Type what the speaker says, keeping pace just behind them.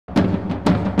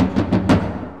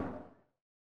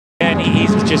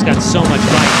he's just got so much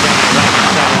life down the right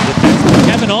side of the defense.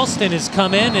 Kevin Alston has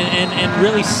come in and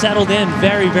really settled in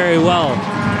very, very well,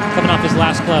 coming off his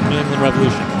last club, New England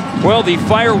Revolution. Well, the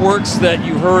fireworks that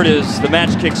you heard as the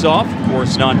match kicks off, of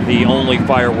course, not the only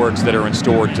fireworks that are in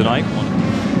store tonight.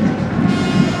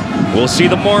 We'll see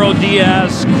the Mauro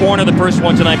Diaz corner, the first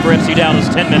one tonight for FC Dallas,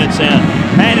 10 minutes in.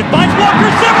 And it finds Walker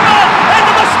Zimmerman, and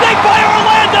the mistake by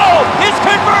Orlando is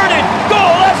converted.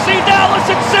 Goal, FC Dallas,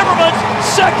 and Zimmerman's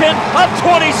second of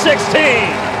 2016.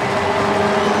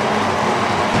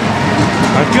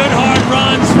 A good hard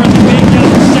runs from the big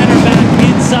young center back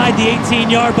inside the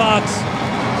 18-yard box.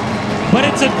 But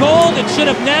it's a goal that should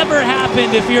have never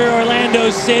happened if you're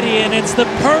Orlando City, and it's the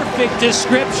perfect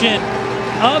description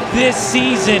of this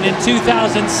season in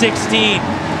 2016.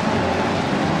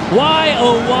 Why,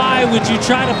 oh why, would you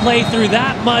try to play through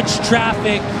that much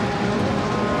traffic?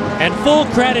 And full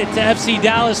credit to FC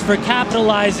Dallas for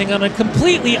capitalizing on a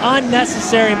completely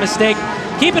unnecessary mistake.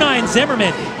 Keep an eye on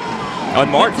Zimmerman.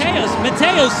 Unmarked.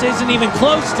 Mateos isn't even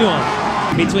close to him.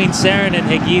 Between Saren and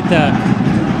Higuita,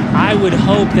 I would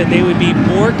hope that they would be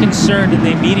more concerned in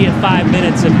the immediate 5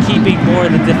 minutes of keeping more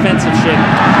of the defensive shape.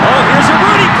 Oh, here's a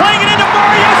Rudy playing it into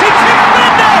Barrios. He chips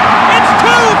Linda. It's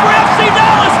 2 for FC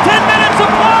Dallas, 10 minutes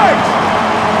apart.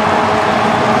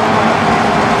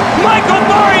 Michael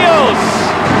Barrios.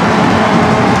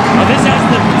 Well, this has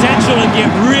the potential to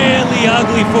get really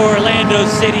ugly for Orlando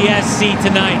City SC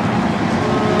tonight.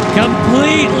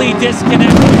 Completely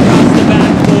disconnected across the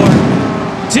back four.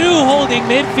 2 holding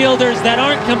midfielders that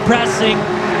aren't compressing,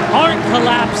 aren't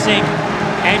collapsing,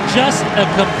 and just a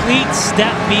complete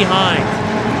step behind.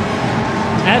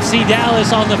 FC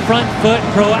Dallas on the front foot,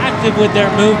 proactive with their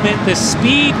movement, the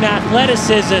speed and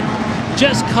athleticism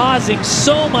just causing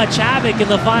so much havoc in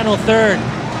the final third.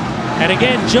 And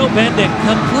again, Joe Bendick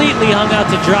completely hung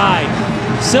out to dry.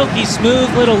 Silky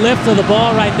smooth little lift of the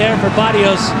ball right there for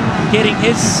Barrios, getting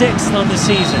his 6th on the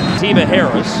season. Tiva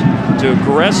Harris to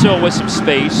Gresso with some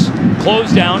space.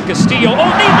 Close down, Castillo.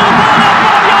 Oh, neat little ball out,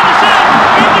 Bobby on his head.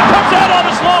 It comes out on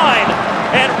his line.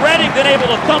 And Redding then able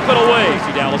to thump it away.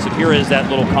 See Dallas, and here is that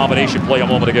little combination play a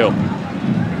moment ago.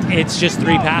 It's just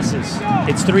 3 passes.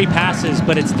 It's 3 passes,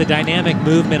 but it's the dynamic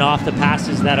movement off the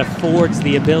passes that affords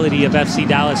the ability of FC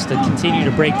Dallas to continue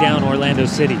to break down Orlando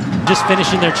City. Just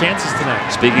finishing their chances tonight.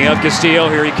 Speaking of Castillo,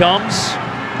 here he comes.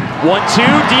 1-2,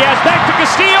 Diaz back to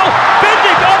Castillo.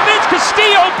 Bendick omits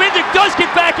Castillo. Bendick does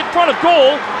get back in front of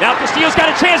goal. Now Castillo's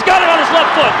got a chance, got it on his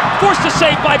left foot. Forced to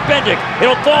save by Bendick.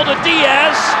 It'll fall to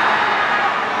Diaz.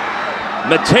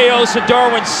 Mateos and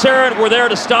Darwin Saren were there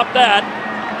to stop that.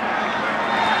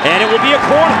 And it will be a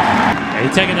corner. You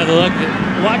take another look.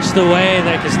 Watch the way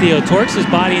that Castillo torques his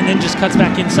body and then just cuts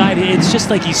back inside. It's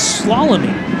just like he's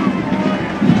slaloming.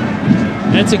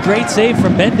 And it's a great save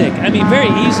from Bendick. I mean, very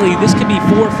easily, this could be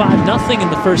 4-5-0 in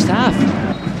the first half.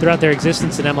 Throughout their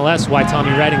existence in MLS, why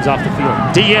Tommy Redding's off the field.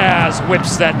 Diaz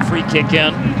whips that free kick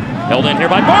in. Held in here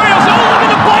by Barrios. Oh, look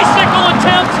at the bicycle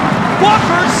attempt.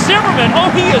 Walker Zimmerman, oh,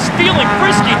 he is feeling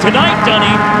frisky tonight, Dunny.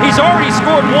 He's already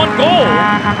scored 1 goal,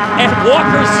 and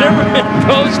Walker Zimmerman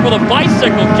goes for the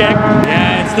bicycle kick.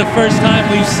 Yeah, it's the first time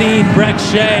we've seen Breck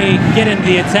Shea get into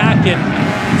the attack, and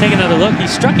take another look. He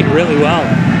struck it really well.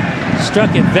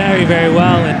 Struck it very, very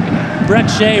well, and Breck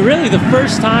Shea, really the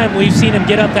first time we've seen him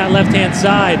get up that left-hand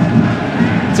side.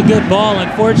 It's a good ball,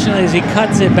 unfortunately, as he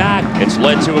cuts it back. It's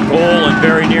led to a goal and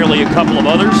very nearly a couple of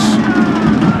others.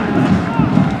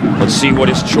 Let's see what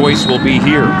his choice will be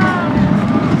here.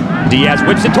 Diaz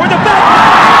whips it toward the back.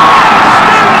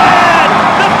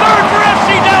 The third for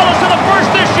FC Dallas and the first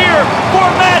this year for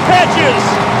Matt Hedges.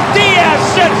 Diaz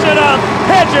sets it up.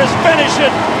 Hedges finish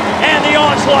it. And the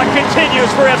onslaught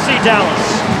continues for FC Dallas.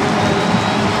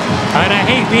 And I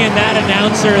hate being that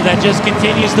announcer that just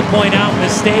continues to point out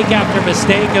mistake after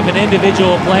mistake of an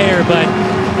individual player, but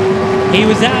he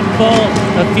was at fault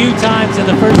a few times in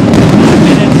the first 5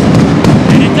 minutes.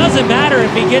 And it doesn't matter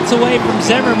if he gets away from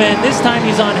Zimmerman. This time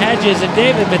he's on Hedges, and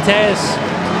David Mateus,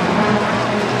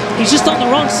 he's just on the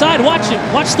wrong side. Watch him.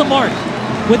 Watch the mark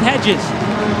with Hedges.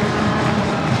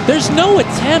 There's no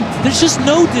attempt. There's just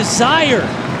no desire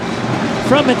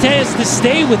from Mateus to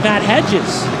stay with Matt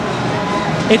Hedges.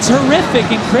 It's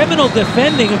horrific and criminal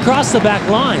defending across the back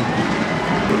line.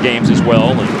 Games as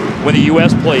well. When the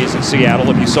U.S. plays in Seattle,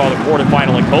 if you saw the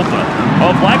quarterfinal in Copa.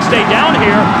 Oh, Black stayed down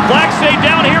here. Black stayed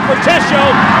down here for Tesho.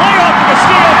 Way off to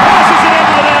Castillo, passes it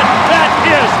into the net. That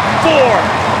is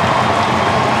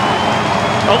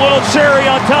 4. A little cherry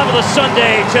on top of the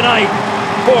sundae tonight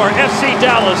for FC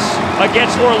Dallas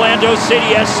against Orlando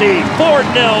City SC.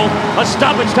 4-0, a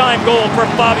stoppage time goal for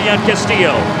Fabian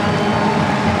Castillo.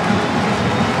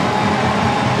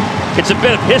 It's a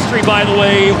bit of history, by the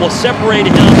way, will separate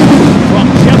him from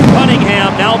Jeff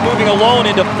Cunningham, now moving alone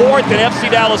into 4th in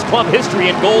FC Dallas club history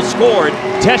in goals scored.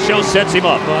 Tesho sets him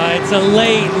up. It's a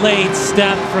late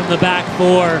step from the back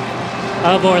four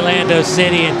of Orlando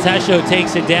City, and Tesho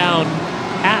takes it down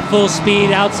at full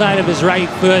speed outside of his right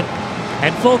foot.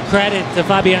 And full credit to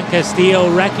Fabian Castillo,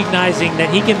 recognizing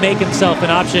that he can make himself an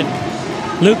option.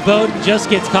 Luke Bowden just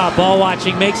gets caught ball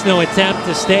watching, makes no attempt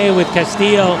to stay with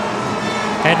Castillo.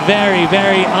 And very,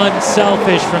 very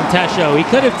unselfish from Tesho. He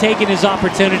could have taken his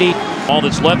opportunity. All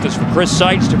that's left is for Chris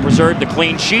Seitz to preserve the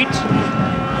clean sheet.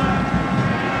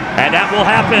 And that will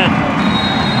happen.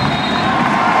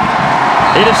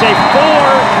 It is a 4-0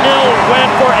 win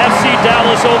for FC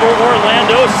Dallas over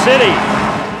Orlando City.